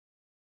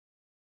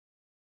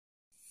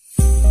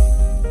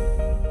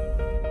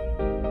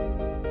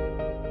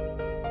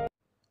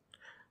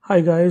Hi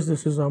guys,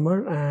 this is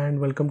Amar and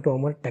welcome to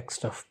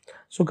amartechstuff.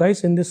 So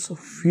guys, in this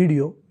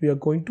video we are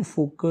going to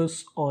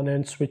focus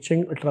on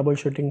switching a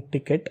troubleshooting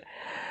ticket,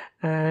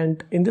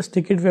 and in this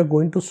ticket we are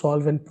going to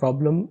solve a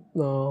problem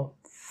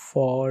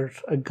for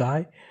a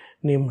guy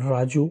named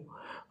Raju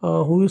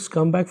who has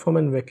come back from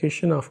a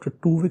vacation after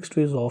 2 weeks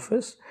to his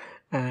office,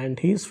 and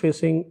he is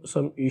facing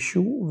some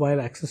issue while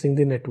accessing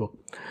the network.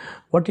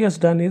 What he has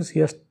done is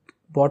he has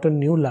bought a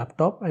new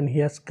laptop and he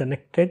has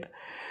connected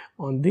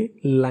on the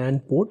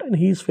LAN port, and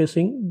he is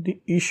facing the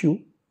issue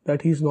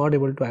that he is not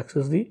able to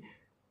access the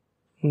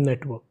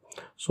network.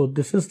 So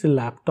this is the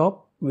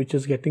laptop which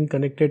is getting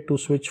connected to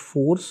switch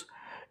 4's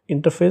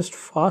interfaced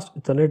fast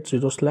Ethernet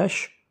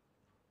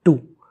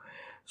 0/2.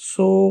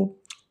 So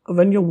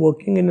when you're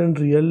working in a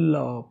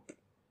real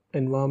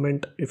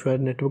environment, if you're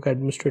a network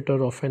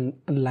administrator of a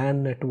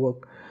LAN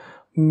network,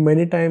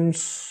 many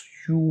times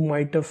you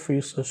might have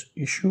faced such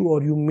issue,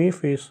 or you may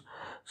face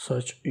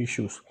such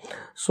issues.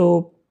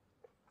 So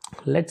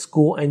let's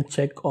go and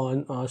check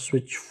on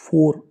switch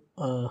 4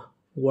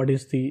 what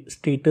is the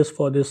status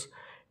for this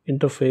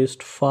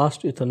interfaced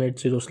fast Ethernet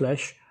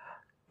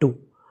 0/2.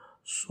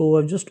 So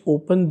I've just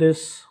opened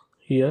this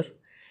here,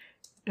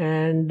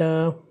 and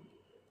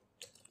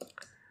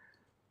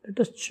let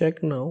us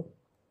check now.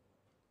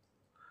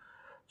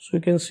 So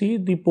you can see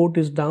the port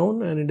is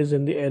down and it is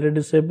in the error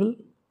disable.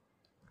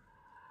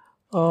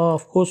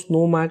 Of course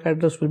no MAC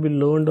address will be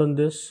learned on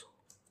this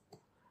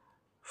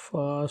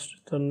fast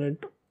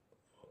Ethernet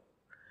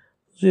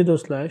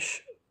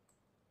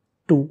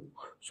 0/2.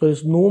 So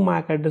there's no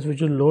MAC address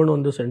which will learn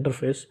on this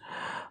interface.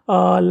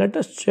 Let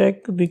us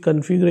check the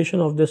configuration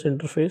of this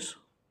interface.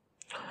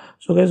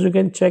 So guys, you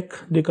can check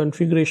the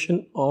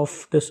configuration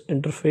of this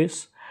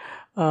interface.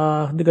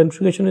 The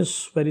configuration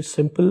is very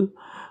simple.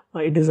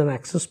 It is an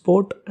access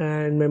port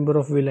and member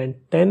of VLAN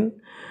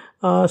 10.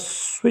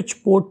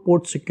 Switch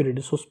port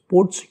security. So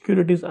port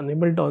security is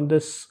enabled on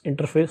this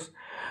interface.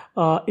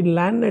 In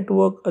LAN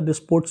network, this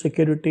port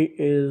security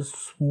is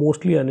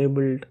mostly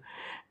enabled,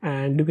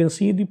 and you can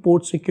see the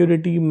port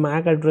security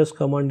MAC address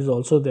command is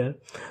also there.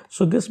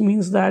 So this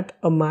means that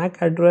a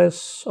MAC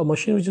address, a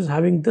machine which is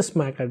having this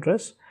MAC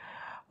address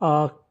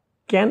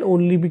can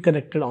only be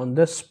connected on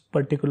this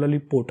particularly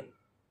port.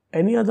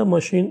 Any other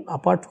machine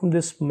apart from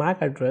this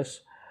MAC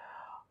address,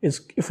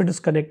 if it is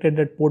connected,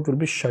 that port will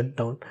be shut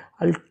down.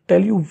 I'll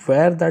tell you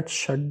where that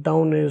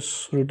shutdown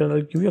is written.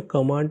 I'll give you a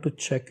command to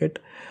check it.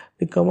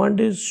 The command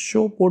is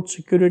show port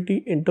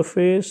security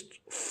interface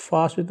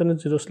fast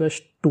Ethernet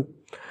 0/2.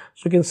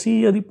 So you can see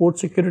here the port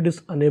security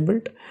is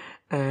enabled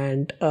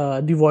and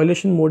the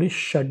violation mode is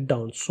shut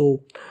down.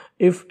 So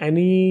if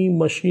any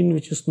machine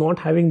which is not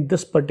having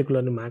this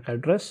particular MAC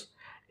address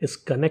is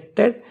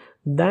connected,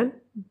 then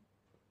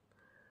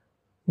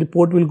the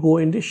port will go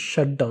in the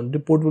shutdown. The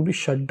port will be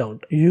shut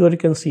down. Here you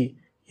can see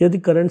here the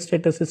current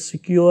status is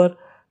secure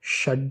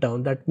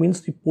shutdown. That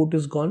means the port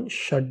is gone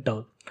shut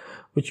down,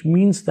 which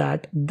means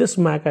that this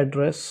MAC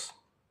address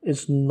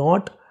is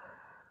not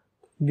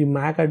the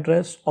MAC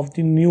address of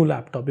the new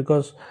laptop,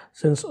 because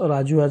since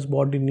Raju has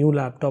bought the new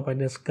laptop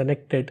and is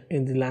connected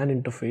in the LAN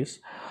interface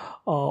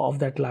of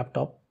that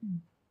laptop,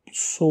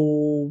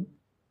 so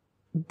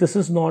this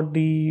is not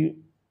the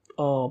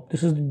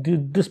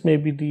this may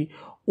be the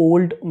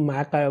old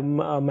MAC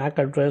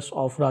address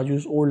of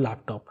Raju's old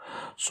laptop.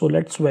 So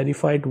let's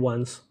verify it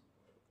once.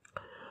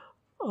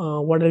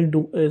 What I'll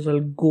do is I'll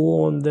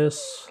go on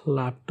this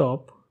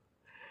laptop.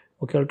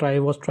 Okay, I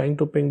was trying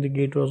to ping the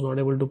gate, was not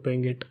able to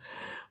ping it.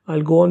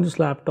 I'll go on this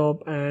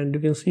laptop and you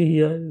can see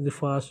here the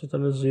fast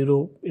Ethernet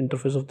 0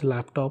 interface of the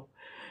laptop.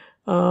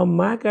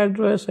 MAC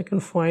address I can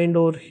find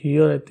over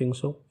here, I think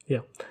so.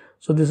 Yeah,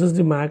 so this is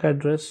the MAC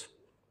address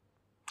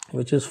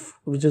which is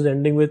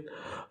ending with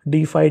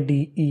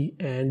D5DE,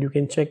 and you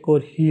can check over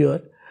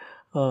here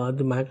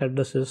the MAC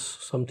address is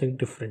something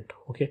different.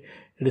 Okay,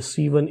 it is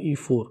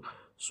C1E4,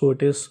 so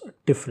it is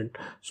different.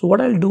 So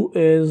what I'll do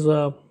is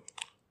I'll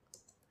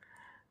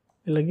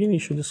again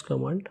issue this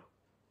command.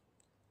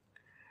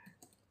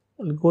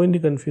 I'll go in the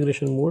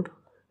configuration mode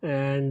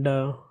and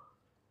I'll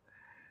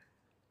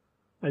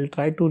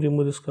try to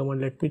remove this command.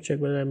 Let me check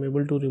whether I'm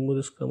able to remove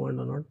this command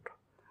or not.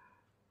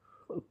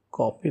 I'll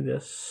copy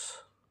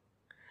this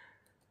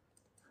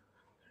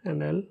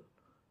and I'll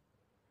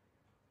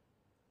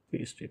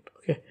paste it.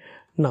 Okay,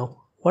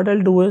 now what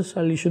I'll do is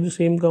I'll issue the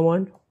same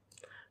command,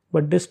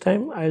 but this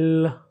time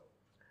I'll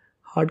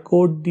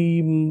hardcode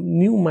the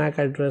new MAC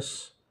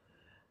address,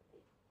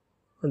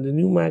 and the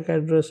new MAC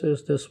address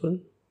is this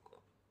one.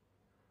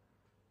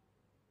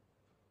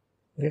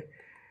 Okay,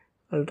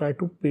 I'll try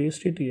to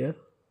paste it here.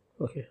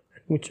 Okay,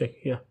 let me check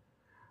here.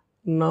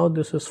 Now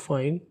this is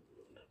fine.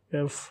 We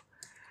have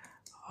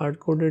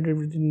hard-coded it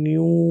with the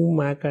new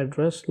MAC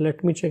address.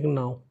 Let me check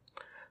now.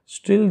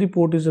 Still the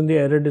port is in the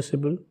error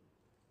disable.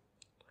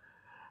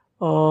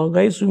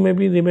 Guys, you may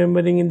be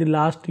remembering in the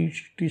last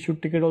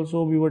Tshoot ticket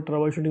also we were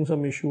troubleshooting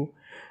some issue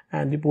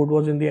and the port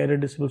was in the error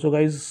disable. So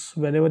guys,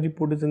 whenever the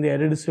port is in the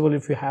error disable,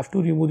 if you have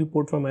to remove the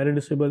port from error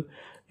disable,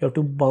 you have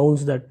to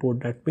bounce that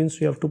port. That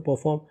means you have to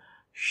perform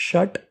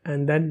shut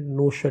and then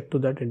no shut to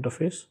that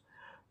interface.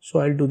 So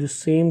I'll do the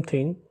same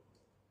thing.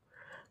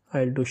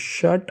 I'll do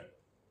shut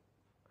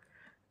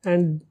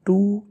and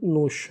do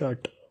no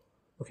shut.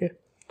 Okay,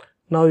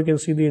 now you can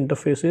see the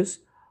interface is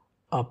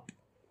up.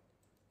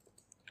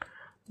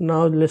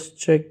 Now let's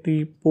check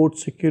the port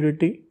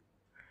security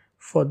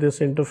for this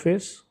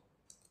interface.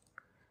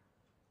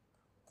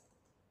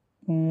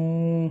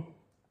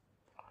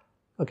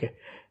 Okay,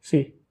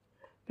 see,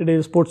 it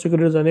is port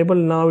security is enabled.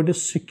 Now it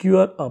is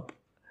secure up.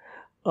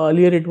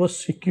 Earlier it was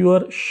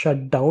secure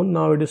shut down.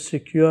 Now it is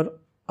secure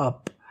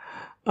up.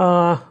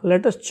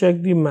 Let us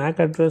check the MAC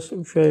address.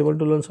 If you are able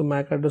to learn some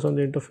MAC address on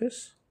the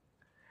interface,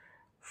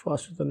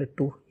 fast Ethernet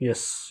 2.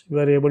 Yes, you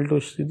are able to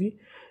see the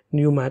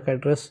new MAC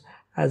address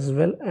as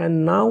well.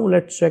 And now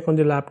let's check on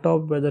the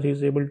laptop whether he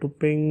is able to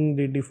ping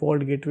the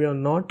default gateway or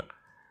not,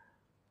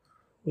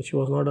 which he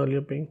was not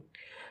earlier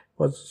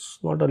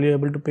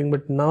able to ping,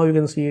 but now you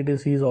can see it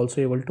is he is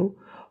also able to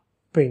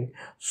ping.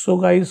 So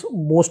guys,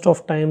 most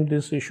of time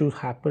this issue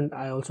happened.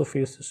 I also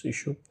faced this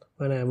issue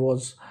when I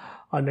was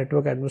a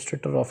network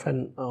administrator of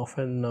an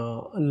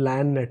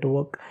LAN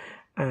network,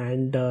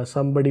 and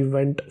somebody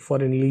went for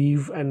a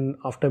leave, and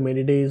after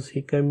many days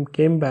he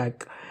came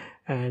back,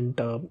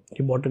 and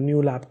he bought a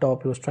new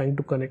laptop. He was trying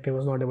to connect, he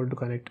was not able to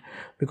connect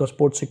because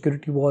port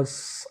security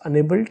was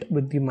enabled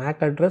with the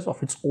MAC address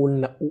of its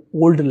own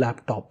old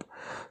laptop.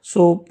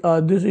 So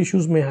these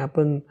issues may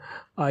happen.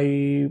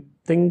 I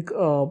think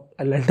I'll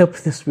end up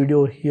this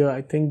video here.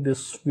 I think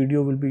this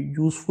video will be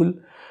useful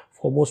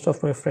for most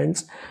of my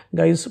friends.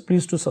 Guys,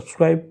 please to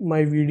subscribe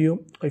my video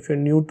if you're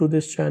new to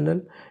this channel.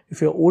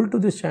 If you're old to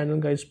this channel,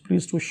 guys,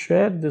 please to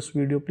share this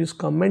video. Please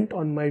comment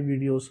on my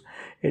videos.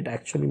 It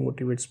actually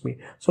motivates me.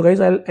 So guys,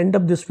 I'll end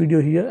up this video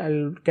here.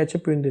 I'll catch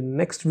up you in the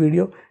next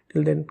video.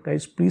 Till then,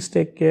 guys, please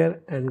take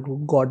care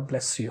and God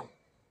bless you.